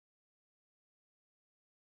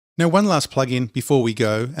Now, one last plugin before we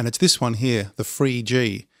go, and it's this one here, the Free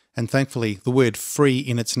G. And thankfully, the word free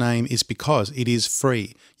in its name is because it is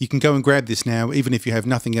free. You can go and grab this now, even if you have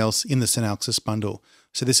nothing else in the Sonalksis bundle.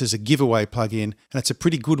 So this is a giveaway plugin, and it's a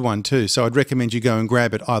pretty good one too, so I'd recommend you go and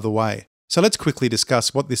grab it either way. So let's quickly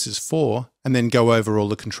discuss what this is for, and then go over all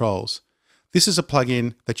the controls. This is a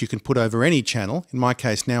plugin that you can put over any channel. In my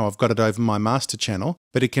case now, I've got it over my master channel,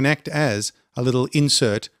 but it can act as a little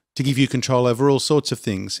insert to give you control over all sorts of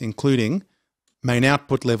things, including main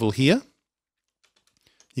output level here.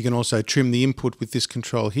 You can also trim the input with this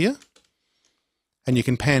control here, and you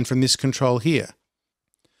can pan from this control here.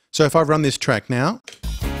 So if I run this track now,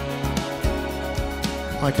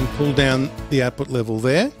 I can pull down the output level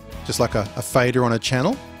there, just like a fader on a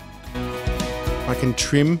channel. I can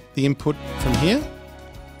trim the input from here.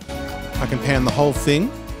 I can pan the whole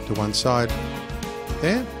thing to one side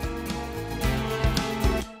there.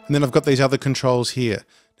 And then I've got these other controls here.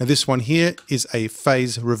 Now this one here is a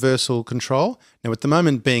phase reversal control. Now at the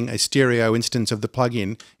moment, being a stereo instance of the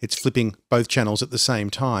plugin, it's flipping both channels at the same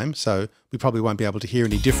time, so we probably won't be able to hear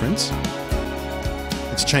any difference.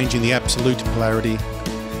 It's changing the absolute polarity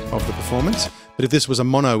of the performance. But if this was a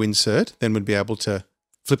mono insert, then we'd be able to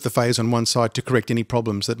flip the phase on one side to correct any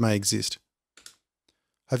problems that may exist.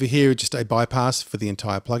 Over here, just a bypass for the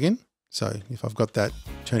entire plugin. So if I've got that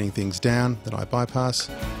turning things down, then I bypass.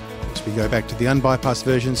 So we go back to the unbypassed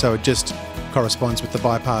version, so it just corresponds with the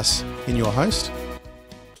bypass in your host.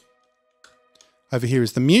 Over here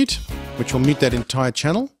is the mute, which will mute that entire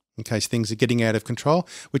channel in case things are getting out of control,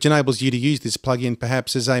 which enables you to use this plugin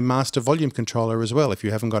perhaps as a master volume controller as well if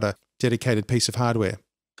you haven't got a dedicated piece of hardware.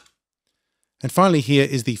 And finally here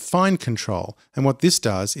is the fine control, and what this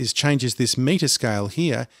does is changes this meter scale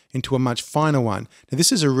here into a much finer one. Now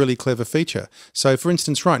this is a really clever feature. So for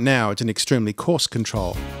instance right now it's an extremely coarse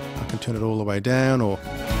control. I can turn it all the way down or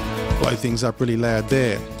blow things up really loud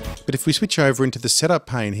there. But if we switch over into the setup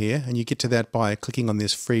pane here, and you get to that by clicking on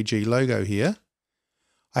this Free G logo here,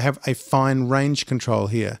 I have a fine range control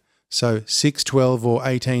here. So 6, 12 or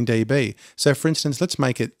 18 dB. So for instance, let's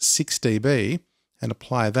make it 6 dB and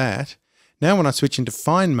apply that. Now when I switch into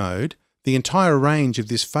fine mode, the entire range of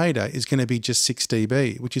this fader is going to be just 6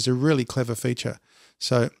 dB, which is a really clever feature.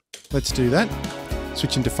 So let's do that.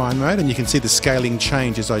 Switch into fine mode, and you can see the scaling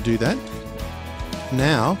change as I do that.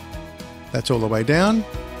 Now, that's all the way down,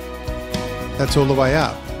 that's all the way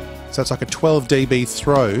up. So it's like a 12 dB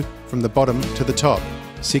throw from the bottom to the top.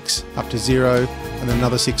 6 up to 0, and then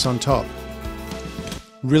another 6 on top.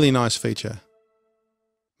 Really nice feature.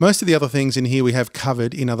 Most of the other things in here we have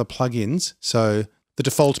covered in other plugins. So the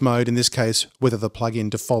default mode, in this case, whether the plugin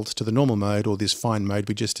defaults to the normal mode or this fine mode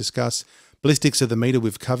we just discussed. Ballistics of the meter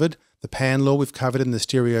we've covered. The pan law we've covered in the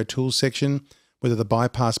stereo tools section. Whether the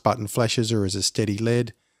bypass button flashes or is a steady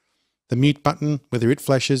lead. The mute button, whether it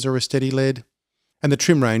flashes or a steady lead. And the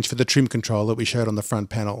trim range for the trim control that we showed on the front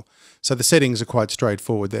panel. So the settings are quite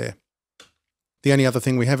straightforward there. The only other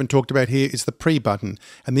thing we haven't talked about here is the pre button,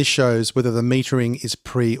 and this shows whether the metering is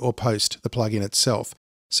pre or post the plugin itself.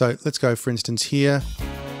 So let's go, for instance, here,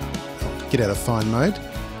 get out of fine mode.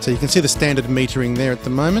 So you can see the standard metering there at the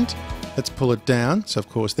moment. Let's pull it down. So of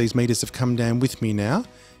course these meters have come down with me now.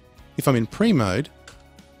 If I'm in pre mode,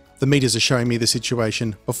 the meters are showing me the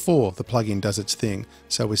situation before the plugin does its thing.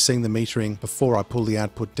 So we're seeing the metering before I pull the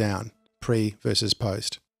output down, pre versus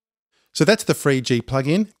post. So that's the Free G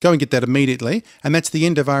plugin. Go and get that immediately. And that's the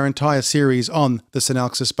end of our entire series on the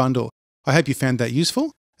Sonalksis bundle. I hope you found that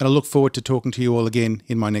useful, and I look forward to talking to you all again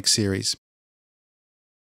in my next series.